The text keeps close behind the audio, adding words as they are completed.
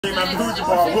Remember who's the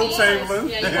ball? Will Chamberlain.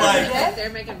 Yeah,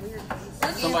 they're making weird.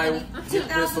 Somebody get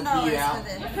this will beat out.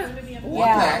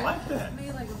 Yeah. I like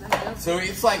that. So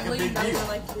it's like a big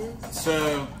deal.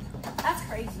 So That's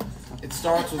crazy. it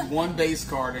starts with one base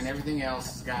card, and everything else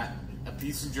has got a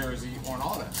piece of jersey or an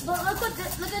auto. But look at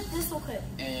this real quick.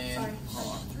 And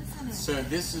hold on. So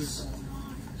this is.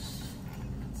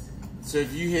 So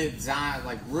if you hit Zion,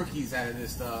 like rookies out of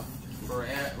this stuff, for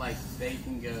like they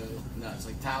can go nuts.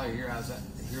 Like Tyler Hero's that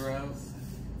Hero,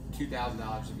 $2,000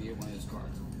 if you get one of his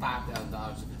cards.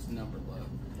 $5,000 if it's numbered low.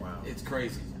 Wow. It's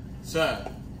crazy. So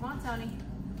Come on, Tony.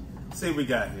 Let's see what we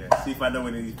got here. See if I know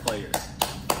any of these players.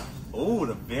 Oh,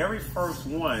 the very first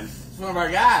one it's one of our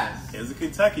guys. is a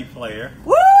Kentucky player,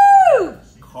 Woo!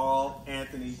 Carl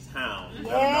Anthony Towns.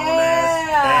 Yeah. Known as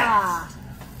Bats.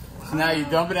 So now you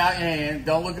dump it out in your hand.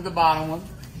 Don't look at the bottom one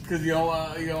because you don't.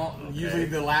 Okay. Usually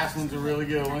the last one's a really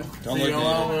good one. Don't so look you don't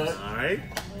at wanna it. look. All right.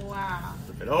 Wow.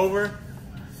 Flip it over.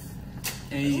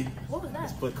 And you, What was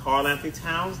that? Put Carl Anthony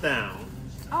Towns down.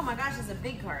 Oh my gosh, it's a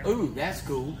big card. ooh, that's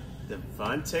cool.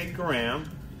 Devontae Graham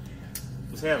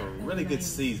was having a really good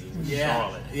season with Yeah.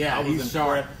 Charlotte. Yeah, I was he's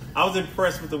sharp. impressed. I was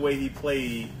impressed with the way he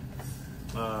played,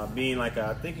 being like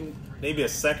I think maybe a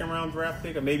second round draft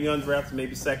pick, or maybe undrafted,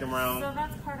 maybe second round. So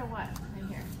that's part of what in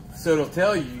here? So it'll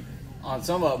tell you on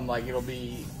some of them, like it'll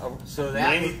be so that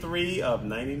 93 of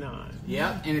 99.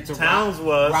 yeah, and it's a Towns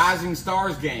was Rising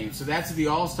Stars game. So that's the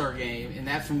All-Star game, and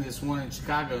that's from this one in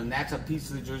Chicago, and that's a piece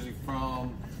of the jersey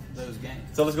from those games.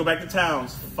 So let's go back to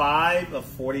Towns. 5 of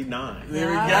 49. There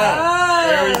we go. Oh.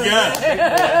 There we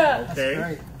go. Okay.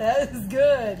 Great. That is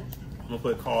good. I'm gonna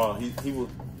put Carl. He will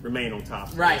remain on top.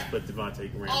 So Right. Let's put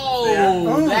Devontae Graham.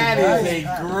 Oh, Ooh, that is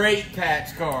nice. a great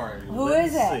patch card. Who Let's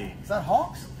is it? see. Is that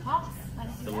Hawks? Hawks.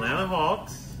 The Atlanta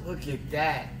Hawks. Look at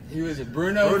that. Who is it?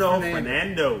 Bruno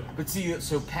Fernando. But see,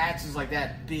 so patches like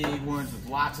that, big ones with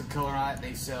lots of color on it,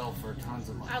 they sell for tons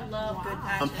of money. I love good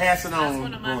patches. I'm passing on That's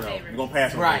one of my Bruno. favorites. We're gonna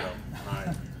pass on Right. Bruno. All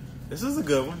right. This is a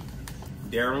good one.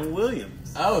 Darren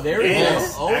Williams. Oh, there we And go.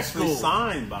 it's Old actually school.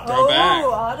 signed by. Throwback.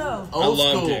 Oh, Otto. I Old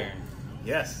love school. Darren.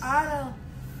 Yes. Otto.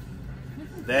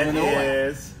 That Illinois.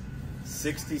 is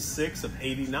 66 of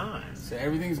 89. So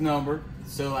everything's numbered.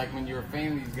 So like when you're a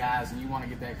fan of these guys and you want to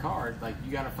get that card, like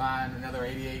you got to find another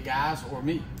 88 guys or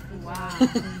me, Wow.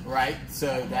 right?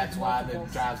 So that's why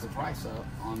that drives the price up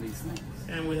on these things.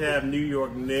 And we have New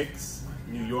York Knicks,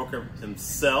 New Yorker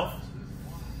himself,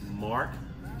 Mark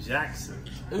Jackson.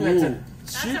 Ooh, that's a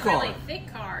That's shoe a card. really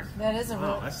thick card. That is a Oh,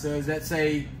 real. that's So does that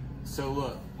say? So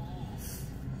look,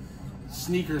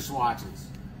 sneaker swatches.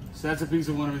 So that's a piece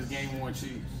of one of his game worn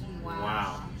shoes.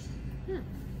 wow.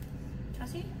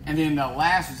 Trust you? And then the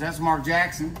last one, that's Mark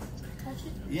Jackson. Touch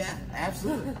it. Yeah,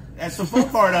 absolutely. That's the fun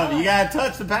part of it. You gotta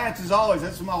touch the patches always.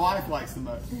 That's what my wife likes the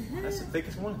most. That's the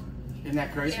thickest one. Isn't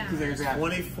that crazy? Yeah. Because there's that.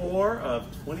 24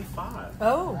 of 25.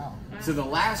 Oh. Wow. So the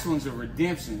last one's a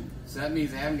redemption. So that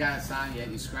means they haven't got it signed yet.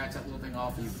 You scratch that little thing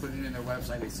off and you put it in their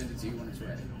website. They send it to you when it's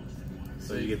ready.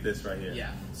 So you get this right here.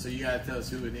 Yeah. So you gotta tell us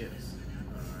who it is.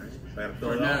 All right. So I gotta fill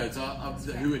Or it no, out. it's up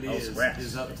to who it Oh, is. scratch.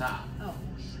 Is up top. Oh.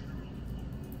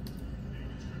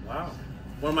 Wow.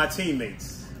 One of my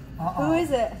teammates, Who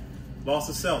is it?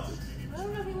 Boston Celtics. I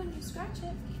don't know if you want to scratch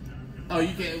it. Oh,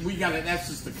 you can. We got it. That's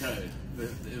just the code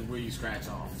where you scratch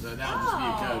off. So that'll just be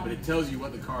a code, but it tells you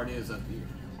what the card is up here.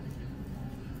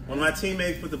 One of my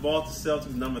teammates put the Boston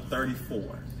Celtics number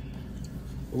 34.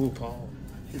 Ooh, Paul.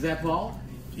 Is that Paul?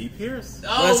 P. Pierce.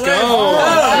 Oh, Let's go.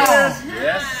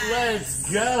 Yes.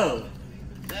 Let's go.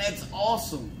 That's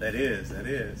awesome. That is.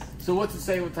 So what's it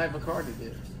say? What type of card it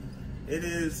is? It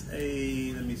is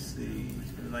a, let me see,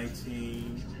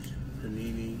 2019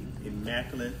 Panini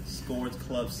Immaculate Scores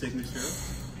Club signature.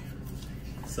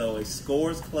 So a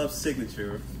Scores Club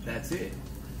signature, That's it.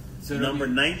 So number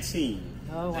it'll be- 19.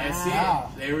 Oh, wow. That's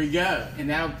Wow. it. There we go. And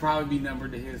that'll probably be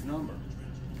numbered to his number.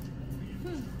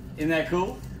 Isn't that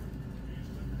cool?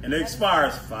 And it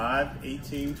expires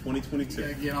 5/18/2022.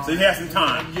 Yeah, get on So you it. have some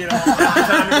time. Get on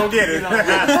Time to go get it. Get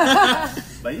on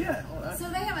But yeah. So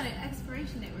they have an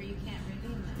expiration date where you can't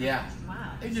redeem them. Yeah. Wow.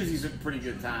 It gives you a pretty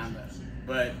good time, though.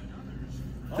 But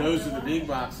those are the big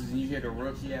boxes, and you get a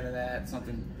rookie out of that,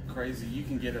 something crazy. You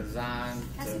can get a Zion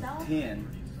That's to $1? 10,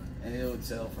 and it would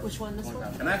sell for Which one, this one?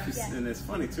 $20,000. And actually, and it's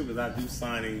funny too because I do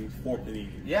signing for Panini.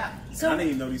 Yeah. So- I didn't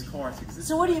even know these cards existed.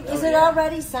 So what do you? Is Oh, it yeah.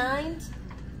 already signed?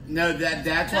 No, that's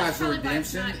why That's it's a probably why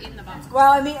it's redemption. not in the box.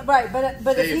 Well, I mean, right, but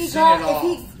They if have he sent it got,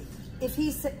 off. if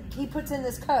he puts in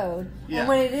this code, Yeah. and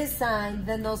when it is signed,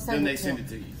 then they'll send Then it they to send him. it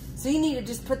to you. So you need to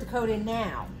just put the code in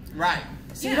now, Right.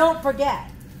 so Yeah. you don't forget.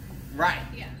 Right.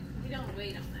 Yeah, we don't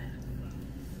wait on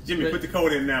that. Jimmy, put the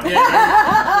code in now.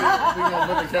 Yeah, we're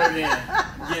gonna put the code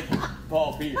in. Get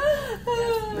Paul Pierce.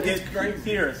 Get Great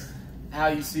Pierce. How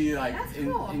you see like, That's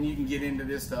and, cool. and you can get into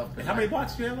this stuff. How many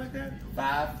boxes do you have like that?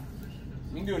 5.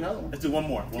 We can do another one. Let's do one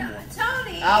more.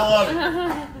 Tony. I love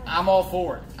it. I'm all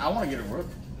for it. I want to get a rookie.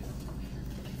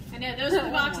 I know those are the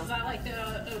boxes I like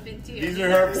to open too. These are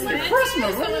her for Some of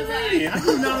Christmas. some What do of you that. mean? I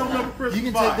do not open up a Christmas You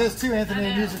can box. take this too, Anthony,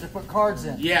 and use it to put cards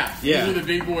in. Yeah, Yeah. these are the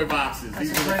big boy boxes.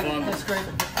 These are the fun That's ones. great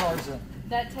to put cards in.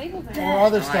 That table thing. Or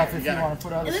other All stuff right, if you you gotta- want to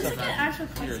put other It looks stuff like an in. actual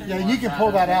card set. Yeah, you can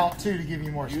pull that out too to give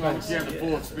you more You want space. to have the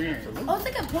full experience. Oh, it's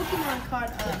like a Pokemon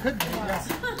card. It could be, yeah.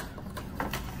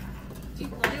 You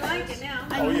like it now.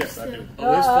 Oh, yes, I do.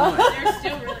 Oh, it's fun. They're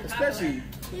still really popular. Especially,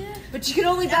 Yeah. But you can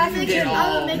only buy I'm from can thinking get Jimmy. all-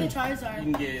 I'm gonna make a you Charizard.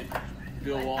 can get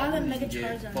Bill I'm Walton, gonna you make can a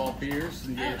get Charizard. Paul Pierce,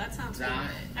 and Oh, get that sounds Zion.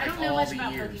 good. I don't know all much the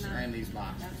about years Pokemon. are in these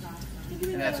boxes. Can you give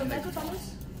me And that's my what Michael makes it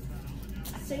Thomas?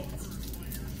 Saints.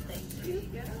 Thank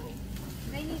you.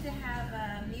 They need to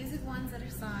have music ones that are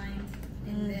signed,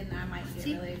 and then I might get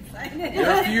really excited. There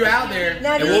are a few out there.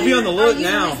 Now, And do we'll be you- on the look are you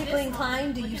now. musically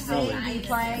inclined? Do you sing? Do you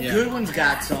play? Yeah. Good ones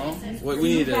got some. We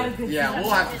need You've got a to. good Yeah, song.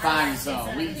 we'll have to find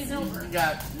some. We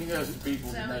got some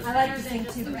people that know. I like to sing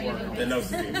too, but The nose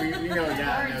We know a guy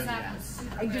that knows that.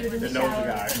 I do it in The the nose shower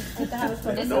guy. at the house.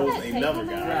 The nose another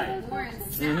guy.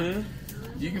 Mm-hmm.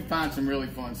 You can find some really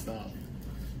fun stuff.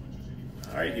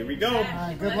 All right, here we go. All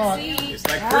right, good luck. It's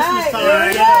like All Christmas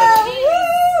right, here time. we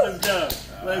go. Let's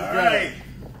go. Let's All go. right.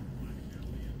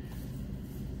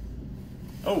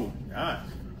 Oh, gosh.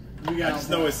 We I got just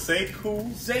know it's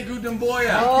Sekou. Sekou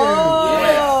Doumbouya.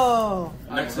 Oh.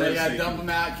 Like so you gotta dump them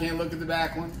out. Can't look at the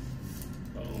back one.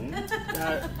 Boom.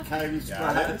 Gotta be Got it.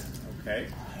 surprised. Okay.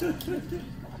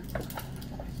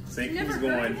 Sekou's Never heard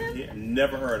going. of him? Yeah,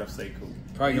 never heard of Sekou.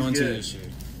 Probably He's going to good. this year.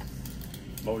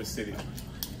 Motor City.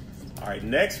 All right,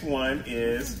 next one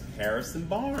is Harrison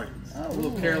Barnes. Oh, a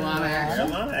little Carolina action.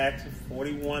 Carolina action,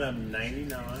 41 of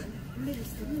 99.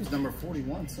 He was number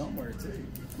 41 somewhere too.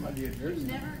 Might be a jersey.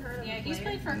 Never heard of. Yeah, he's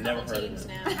played for a Never couple heard of teams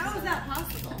him. now. How is that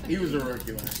possible? He was a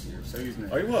rookie last year, so he's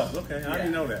Oh, he new. was? Okay, I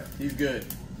didn't know that. He's good.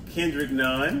 Kendrick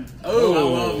Nunn, Oh,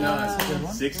 Oh. I love Nuts. Good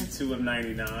one. 62 of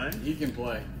 99. He can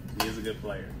play. He is a good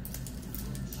player.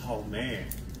 Oh, man.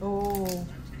 Oh.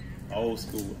 Old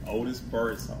school. Otis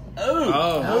Birdsong. Oh,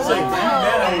 Oh. It's like, we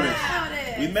met Otis.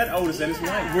 Otis. We met Otis and his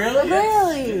wife. really?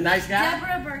 Really? Nice guy.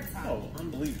 Deborah Birdsong. Oh,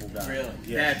 unbelievable guy. Really?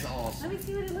 Yeah. That's awesome. Let me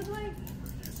see what it looks like.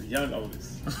 It's a young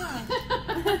Otis.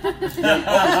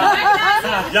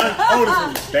 Young Otis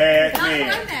was a bad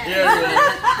man.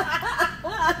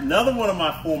 Yeah, Another one of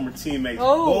my former teammates,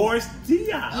 Oh. Boris Diaz.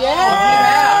 Yeah.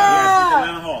 Yes,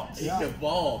 Atlanta Hawks. he can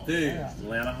ball, dude. Yeah.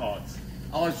 Atlanta Hawks.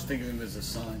 I always just think of him as a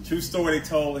son. True story they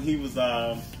told, he was,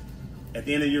 at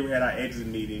the end of the year we had our exit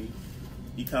meeting.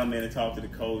 He come in and talked to the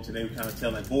coach and they were kind of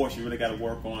telling, Boris, you really got to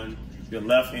work on your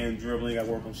left hand dribbling, you got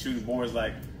to work on shooting. Boris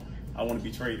like, I want to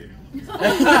be traded.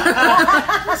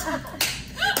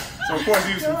 So of course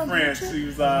he was from France. He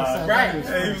was Right.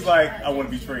 and he was like, I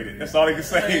want to be traded. That's all he could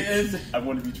say. I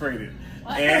want to be traded.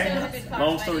 And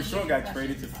long story short, got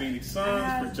traded to Phoenix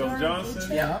Suns for Joe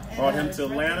Johnson. Yeah. Brought him to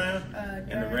Atlanta,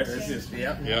 and the rest is history.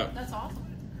 Yep. Yeah. That's awesome.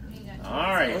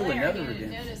 All right. Oh, another You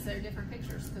redemption. notice they're different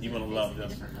pictures. 'cause You they're gonna love facing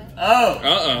this. different ways. Oh.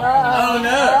 Uh-oh. Oh, no.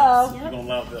 Uh-oh. You're gonna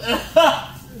love this.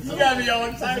 You got me all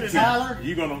excited. Tyler?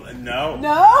 You're gonna no.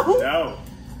 No.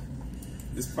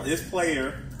 This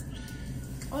player,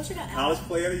 Oh, she got college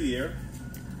player of the year,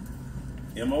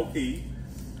 MOP,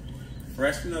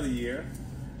 freshman of the year,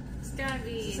 It's gotta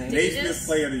be Naismith Davis.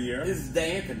 player of the year. This is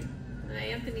D'Anthony.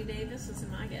 Anthony Davis is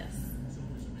my guess.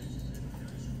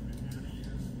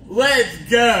 Let's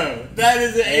go. That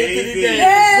is an Anthony AD. Davis.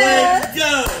 Yeah. Let's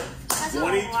go.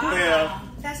 2012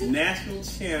 That's it. national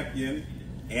champion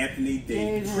Anthony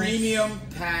Davis. Premium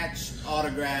patch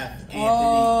autograph Anthony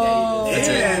Oh. Davis.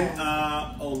 And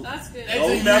That's good. That's a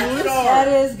Gold huge medalist. That card.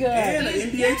 is good. and an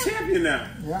NBA champion now.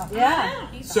 Yeah.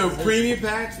 Yeah. So premium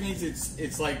patch means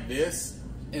it's like this,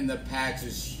 and the patch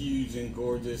is huge and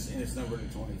gorgeous, and it's numbered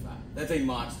to 25. That's a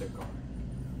monster card.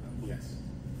 Yes.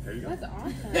 There you go. That's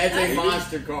awesome. That's a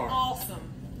monster card. Awesome.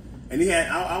 And he had,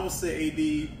 I would say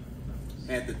AD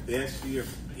had the best year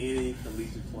of any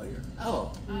collegiate player.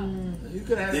 Oh, who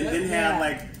could have Didn't that? have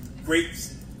like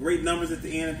great numbers at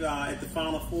the end at the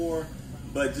Final Four,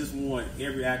 but just won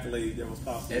every accolade there was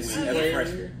possible to That's win as a player of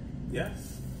the freshman. year.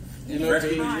 Yeah. MOP,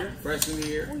 Freshman of the year. Freshman of the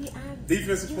year.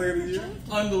 Defensive player of the year.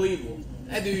 Unbelievable.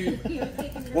 That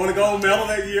dude. Won a gold medal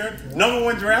that year. Number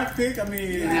 1 draft pick. I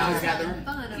mean, Now he's got the.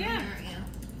 Fun over here,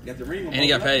 got the ring. on And he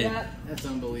got both paid. legs. That's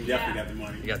unbelievable. Definitely got the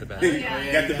money. You got the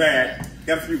bag. Got the bag.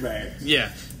 Got a few bags. Yeah.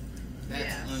 That's Yeah.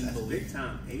 That's unbelievable. big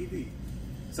time. AD.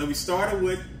 So we started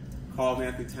with Carl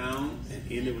Anthony Towns and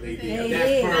ended with AD.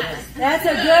 That's perfect. That's a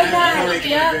good That's night. a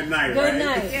Yep. good night, Good right?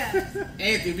 night. Yeah.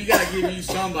 Anthony, we gotta give you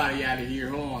somebody out of here.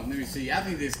 Hold on, let me see. I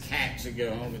think this cat should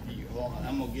go home with you. Hold on,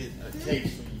 I'm gonna get a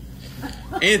taste for you.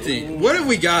 Anthony, what have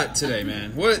we got today,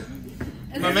 man? What?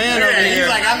 My man over He's here.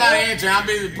 like, I'm not answering. I'm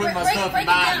busy putting my stuff in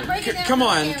my. break it down. Come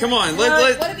on, come on.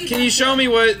 Can you show me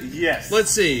what? Yes.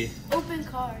 Let's see. Open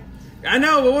card. I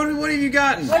know, but what have you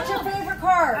gotten? What's your favorite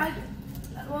card?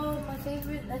 Well, my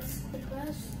favorite, that's the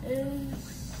best, is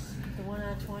The 1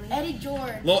 out of 20. Eddie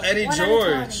George. Little Eddie 1 out of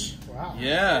George. Wow.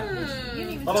 Yeah. You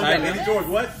didn't even Hold on, Tight. Eddie George,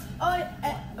 what? 1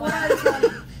 out of 20.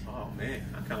 Oh man,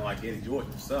 I kind of like Eddie George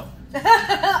myself.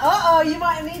 Uh-oh, you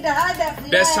might need to hide that for the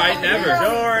Best last Titan ever.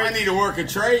 video. I need to work a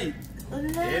trade. And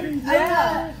then,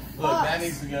 Yeah. Look, that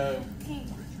needs to go.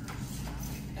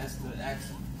 That's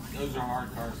those are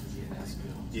hard cards to get. That's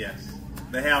good. Yes,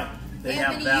 they have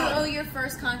Anthony, you value. owe your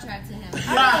first contract to him. You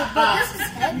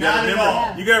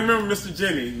gotta remember Mr.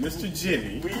 Jenny. Mr.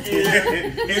 Jenny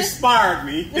inspired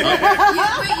me. You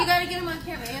gotta get him on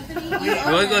camera, Anthony. You owe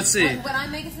Well, him. let's see. When I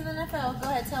make it to the NFL, go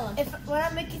ahead, tell him. when I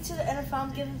make it to the NFL,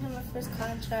 I'm giving him my first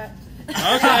contract. Okay.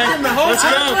 Let's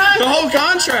go. The whole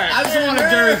contract. I just want a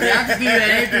jersey. I just need an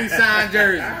Anthony signed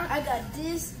jersey. I got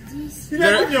this. You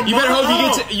better hope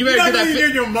you get that.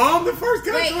 Give your mom the first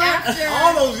Wait, contract. after.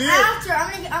 All those years. After,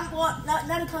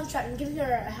 not a contract, I'm giving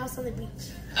her a house on the beach.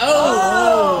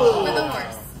 Oh. With a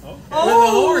horse. With the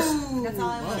horse. That's all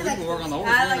I Well, want. we can work on the horse.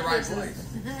 I We're in the like right horses. place.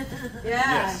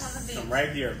 Yeah. Yes, I'm right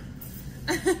here.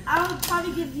 I'll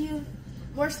probably give you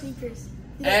more sneakers.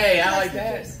 Hey, I like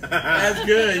that. That's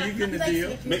good. You get the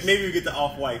deal. Maybe we get the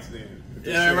off whites then.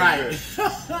 Yeah, right.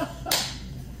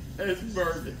 That's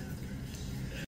perfect.